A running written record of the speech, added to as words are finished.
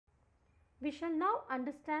We shall now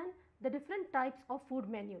understand the different types of food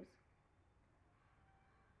menus.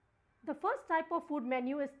 The first type of food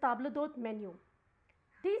menu is table d'hote menu.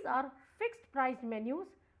 These are fixed priced menus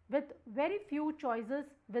with very few choices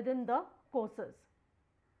within the courses.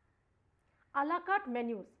 A la carte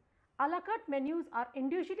menus. A la carte menus are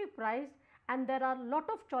individually priced and there are lot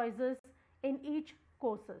of choices in each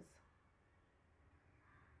courses.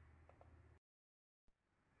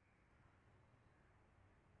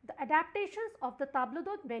 The adaptations of the table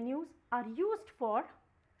d'hote menus are used for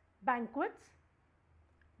banquets,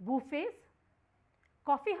 buffets,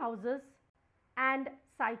 coffee houses and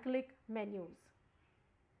cyclic menus.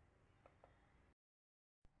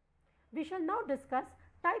 We shall now discuss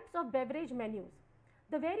types of beverage menus.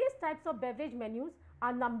 The various types of beverage menus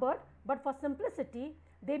are numbered, but for simplicity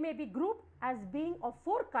they may be grouped as being of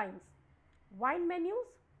four kinds: wine menus,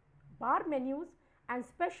 bar menus and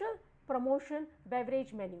special promotion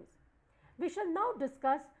beverage menus. We shall now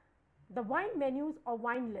discuss the wine menus or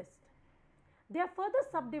wine list. They are further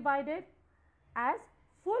subdivided as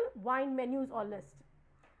full wine menus or list.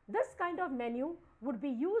 This kind of menu would be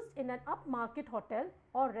used in an upmarket hotel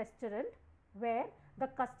or restaurant where the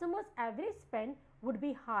customer's average spend would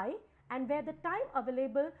be high and where the time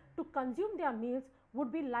available to consume their meals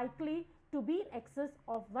would be likely to be in excess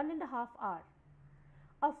of 1.5 hours.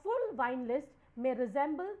 A full wine list may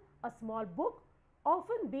resemble a small book,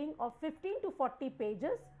 often being of 15 to 40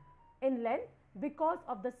 pages in length. Because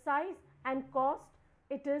of the size and cost,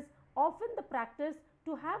 it is often the practice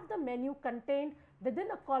to have the menu contained within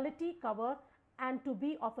a quality cover and to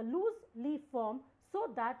be of a loose leaf form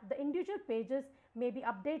so that the individual pages may be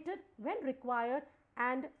updated when required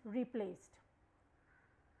and replaced.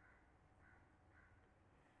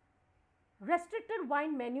 Restricted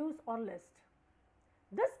wine menus or list.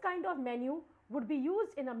 This kind of menu would be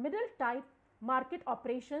used in a middle type market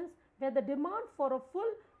operations where the demand for a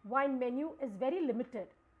full wine menu is very limited.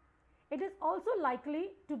 It is also likely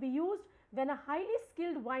to be used when a highly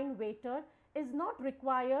skilled wine waiter is not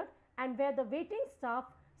required and where the waiting staff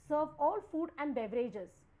serve all food and beverages.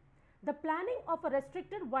 The planning of a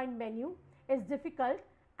restricted wine menu is difficult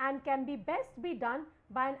and can be best be done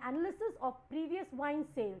by an analysis of previous wine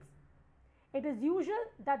sales. It is usual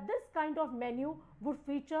that this kind of menu would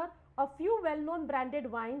feature a few well-known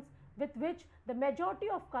branded wines with which the majority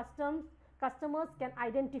of customers can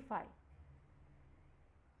identify.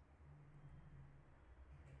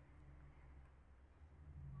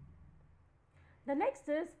 The next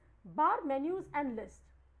is bar menus and list.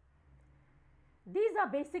 These are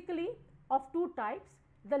basically of two types: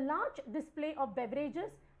 the large display of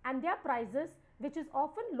beverages and their prices, which is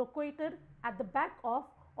often located at the back of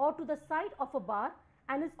or to the side of a bar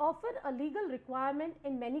and is often a legal requirement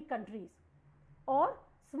in many countries, or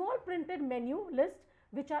small printed menu lists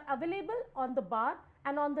which are available on the bar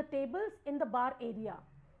and on the tables in the bar area.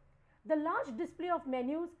 The large display of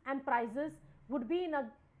menus and prices would be in a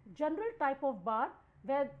general type of bar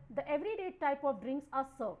where the everyday type of drinks are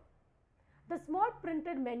served. The small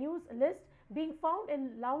printed menus list being found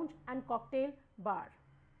in lounge and cocktail bar.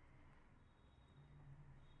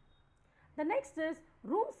 The next is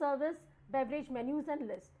room service beverage menus and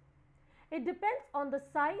list. It depends on the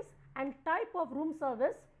size and type of room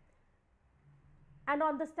service and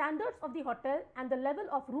on the standards of the hotel and the level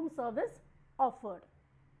of room service offered.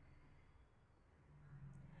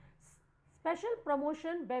 Special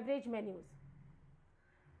promotion beverage menus.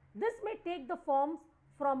 This may take the forms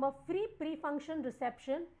from a free pre-function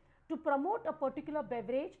reception to promote a particular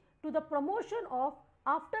beverage to the promotion of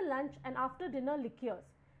after lunch and after dinner liqueurs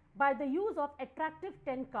by the use of attractive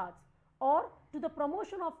 10 cards, or to the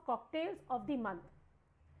promotion of cocktails of the month.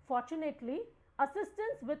 Fortunately,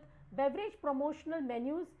 assistance with beverage promotional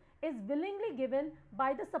menus is willingly given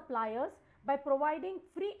by the suppliers by providing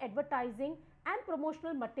free advertising and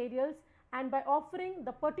promotional materials and by offering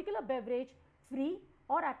the particular beverage free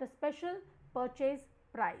or at a special purchase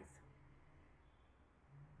price.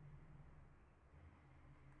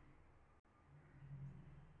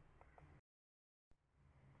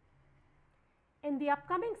 In the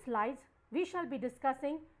upcoming slides, we shall be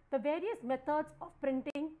discussing the various methods of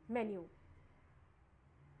printing menu.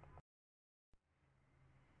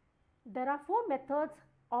 There are four methods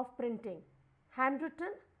of printing: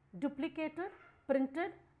 handwritten, duplicated,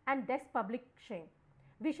 printed and desk publishing.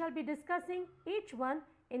 We shall be discussing each one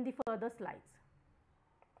in the further slides.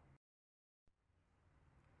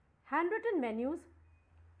 Handwritten menus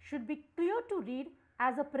should be clear to read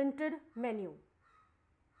as a printed menu.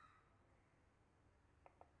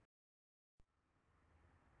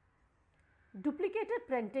 Duplicated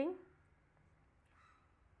printing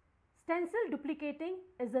Stencil duplicating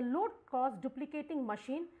is a low-cost duplicating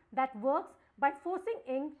machine that works by forcing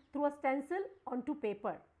ink through a stencil onto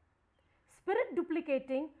paper. Spirit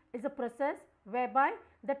duplicating is a process whereby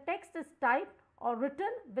the text is typed or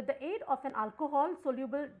written with the aid of an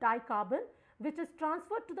alcohol-soluble dicarbon, which is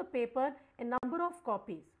transferred to the paper in number of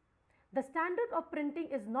copies. The standard of printing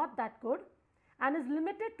is not that good and is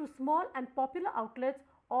limited to small and popular outlets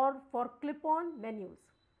or for clip-on menus.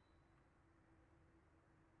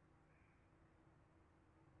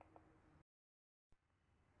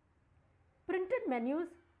 Printed menus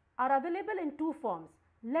are available in two forms,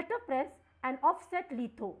 letterpress and offset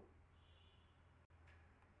litho.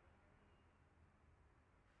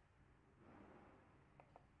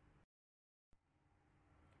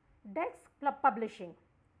 Desk publishing.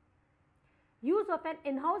 Use of an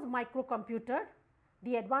in-house microcomputer.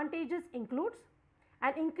 The advantages includes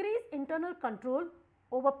an increased internal control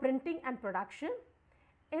over printing and production,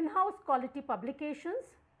 in-house quality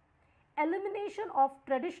publications, elimination of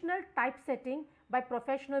traditional typesetting by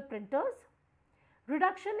professional printers,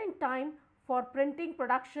 reduction in time for printing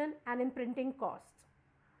production and imprinting costs.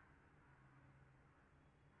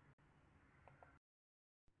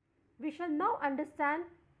 We shall now understand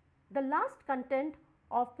the last content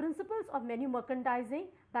of principles of menu merchandising,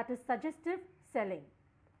 that is suggestive selling.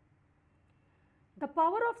 The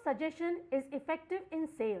power of suggestion is effective in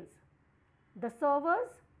sales. The servers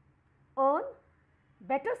earn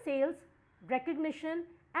better sales, recognition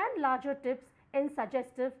and larger tips in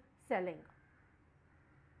suggestive selling.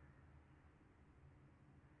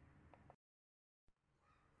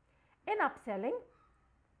 In upselling,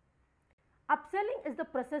 upselling is the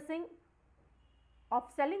processing of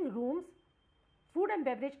selling rooms, food and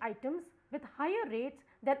beverage items with higher rates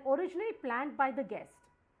than originally planned by the guest.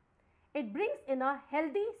 It brings in a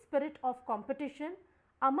healthy spirit of competition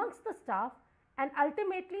amongst the staff, and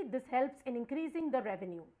ultimately this helps in increasing the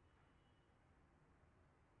revenue.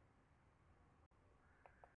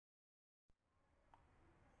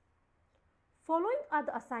 Following are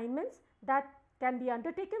the assignments that can be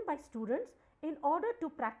undertaken by students in order to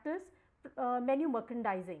practice menu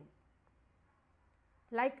merchandising,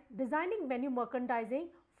 like designing menu merchandising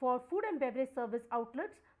for food and beverage service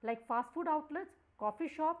outlets like fast food outlets, coffee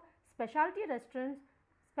shop, specialty restaurants,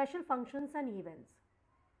 special functions and events.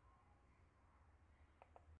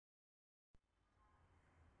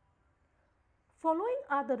 Following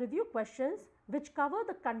are the review questions which cover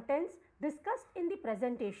the contents discussed in the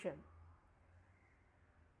presentation.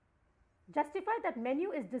 Justify that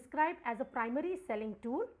menu is described as a primary selling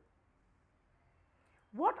tool.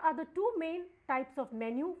 What are the two main types of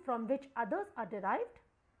menu from which others are derived?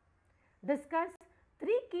 Discuss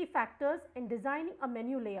three key factors in designing a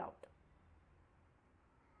menu layout.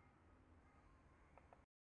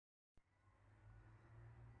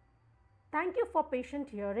 Thank you for patient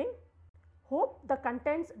hearing. Hope the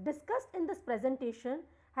contents discussed in this presentation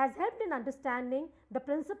has helped in understanding the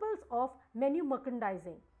principles of menu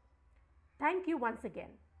merchandising. Thank you once again.